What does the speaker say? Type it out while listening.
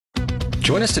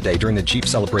Join us today during the Jeep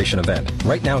Celebration event.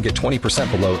 Right now, get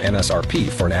 20% below MSRP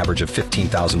for an average of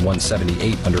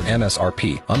 $15,178 under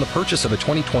MSRP on the purchase of a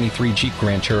 2023 Jeep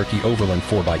Grand Cherokee Overland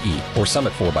 4xE or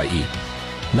Summit 4xE.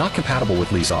 Not compatible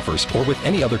with lease offers or with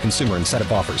any other consumer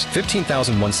incentive offers.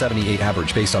 $15,178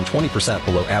 average based on 20%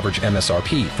 below average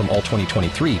MSRP from all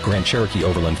 2023 Grand Cherokee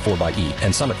Overland 4xE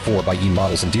and Summit 4xE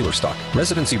models in dealer stock.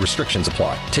 Residency restrictions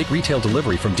apply. Take retail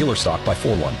delivery from dealer stock by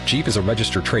 4/1. Jeep is a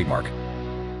registered trademark.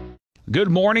 Good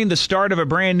morning, the start of a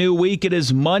brand new week. It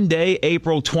is Monday,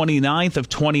 April 29th of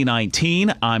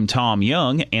 2019. I'm Tom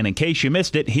Young, and in case you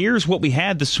missed it, here's what we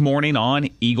had this morning on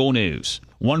Eagle News.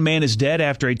 One man is dead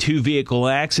after a two-vehicle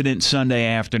accident Sunday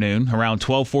afternoon. Around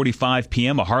 12:45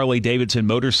 p.m., a Harley-Davidson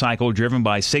motorcycle driven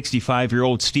by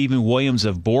 65-year-old Stephen Williams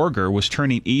of Borger was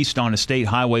turning east on State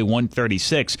Highway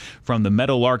 136 from the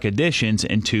Meadowlark Additions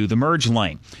into the merge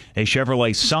lane. A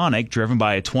Chevrolet Sonic driven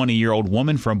by a 20-year-old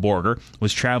woman from Borger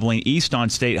was traveling east on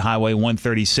State Highway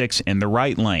 136 in the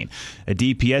right lane. A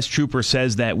DPS trooper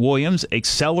says that Williams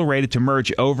accelerated to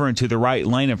merge over into the right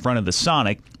lane in front of the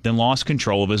Sonic, then lost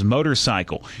control of his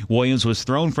motorcycle. Williams was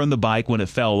thrown from the bike when it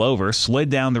fell over, slid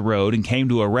down the road, and came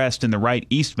to a rest in the right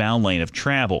eastbound lane of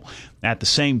travel. At the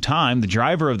same time, the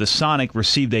driver of the Sonic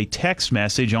received a text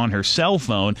message on her cell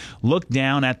phone, looked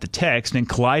down at the text, and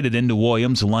collided into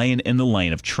Williams laying in the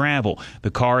lane of travel. The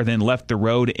car then left the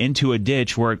road into a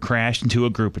ditch where it crashed into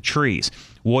a group of trees.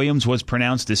 Williams was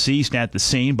pronounced deceased at the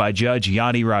scene by Judge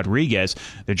Yadi Rodriguez.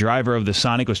 The driver of the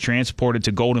Sonic was transported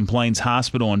to Golden Plains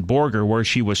Hospital in Borger, where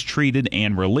she was treated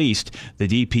and released. The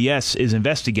DPS is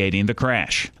investigating the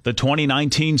crash. The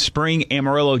 2019 Spring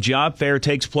Amarillo Job Fair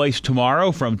takes place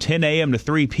tomorrow from 10 a.m. to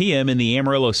 3 p.m. in the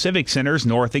Amarillo Civic Center's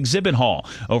North Exhibit Hall.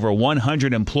 Over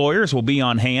 100 employers will be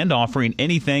on hand, offering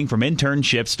anything from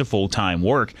internships to full-time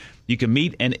work. You can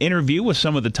meet and interview with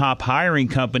some of the top hiring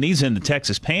companies in the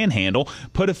Texas Panhandle,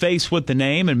 put a face with the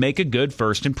name, and make a good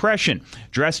first impression.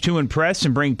 Dress to impress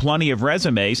and bring plenty of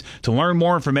resumes. To learn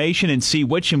more information and see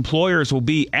which employers will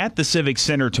be at the Civic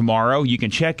Center tomorrow, you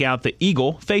can check out the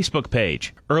Eagle Facebook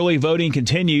page. Early voting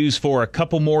continues for a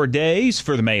couple more days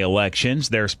for the May elections.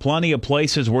 There's plenty of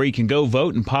places where you can go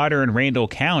vote in Potter and Randall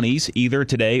counties either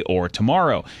today or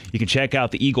tomorrow. You can check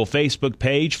out the Eagle Facebook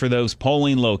page for those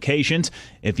polling locations.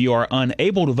 If you are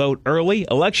unable to vote early,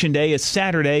 Election Day is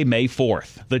Saturday, May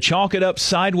 4th. The Chalk It Up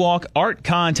Sidewalk Art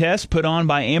Contest put on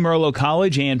by Amarillo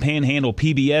College and Panhandle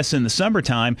PBS in the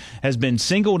summertime has been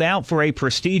singled out for a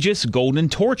prestigious Golden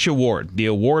Torch Award. The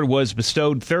award was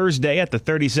bestowed Thursday at the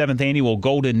 37th Annual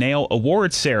Golden Nail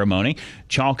Awards ceremony.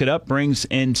 Chalk It Up brings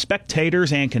in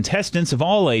spectators and contestants of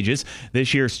all ages.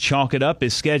 This year's Chalk It Up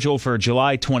is scheduled for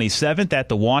July 27th at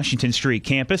the Washington Street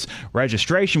campus.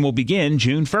 Registration will begin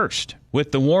June 1st.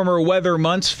 With the warmer weather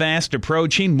months fast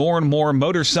approaching, more and more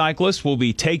motorcyclists will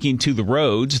be taking to the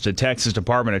roads. The Texas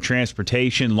Department of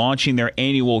Transportation launching their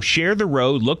annual Share the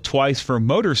Road, Look Twice for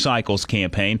Motorcycles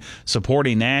campaign,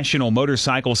 supporting National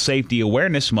Motorcycle Safety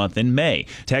Awareness Month in May.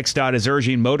 TxDOT is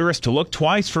urging motorists to look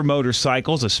twice for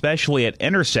motorcycles, especially at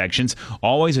intersections.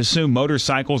 Always assume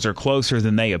motorcycles are closer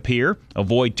than they appear.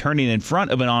 Avoid turning in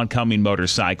front of an oncoming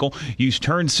motorcycle. Use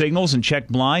turn signals and check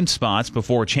blind spots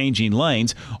before changing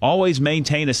lanes. Always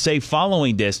maintain a safe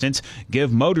following distance.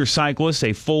 Give motorcyclists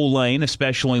a full lane,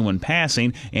 especially when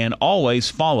passing, and always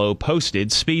follow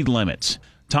posted speed limits.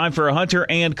 Time for a Hunter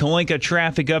and Kalinka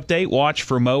traffic update. Watch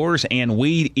for mowers and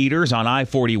weed eaters on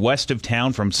I-40 west of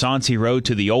town from Soncy Road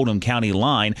to the Oldham County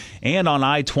line, and on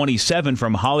I-27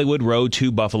 from Hollywood Road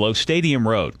to Buffalo Stadium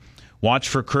Road. Watch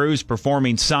for crews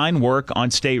performing sign work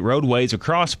on state roadways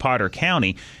across Potter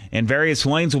County, and various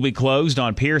lanes will be closed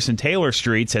on Pierce and Taylor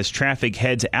Streets as traffic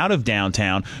heads out of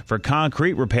downtown for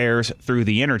concrete repairs through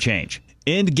the interchange.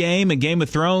 Endgame and Game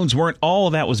of Thrones weren't all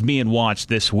that was being watched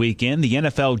this weekend. The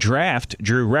NFL Draft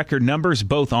drew record numbers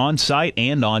both on-site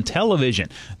and on television.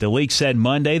 The league said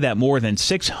Monday that more than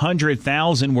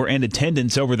 600,000 were in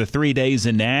attendance over the 3 days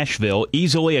in Nashville,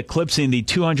 easily eclipsing the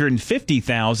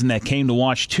 250,000 that came to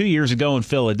watch 2 years ago in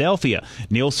Philadelphia.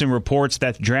 Nielsen reports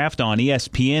that the draft on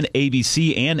ESPN,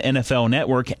 ABC, and NFL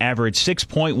Network averaged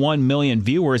 6.1 million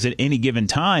viewers at any given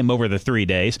time over the 3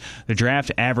 days. The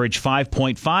draft averaged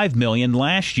 5.5 million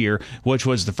last year, which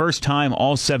was the first time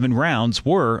all 7 rounds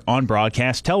were on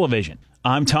broadcast television.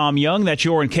 I'm Tom Young. That's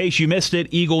your In Case You Missed It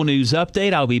Eagle News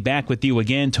Update. I'll be back with you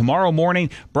again tomorrow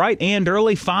morning, bright and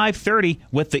early, 5:30,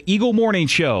 with the Eagle Morning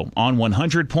Show on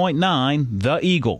 100.9 The Eagle.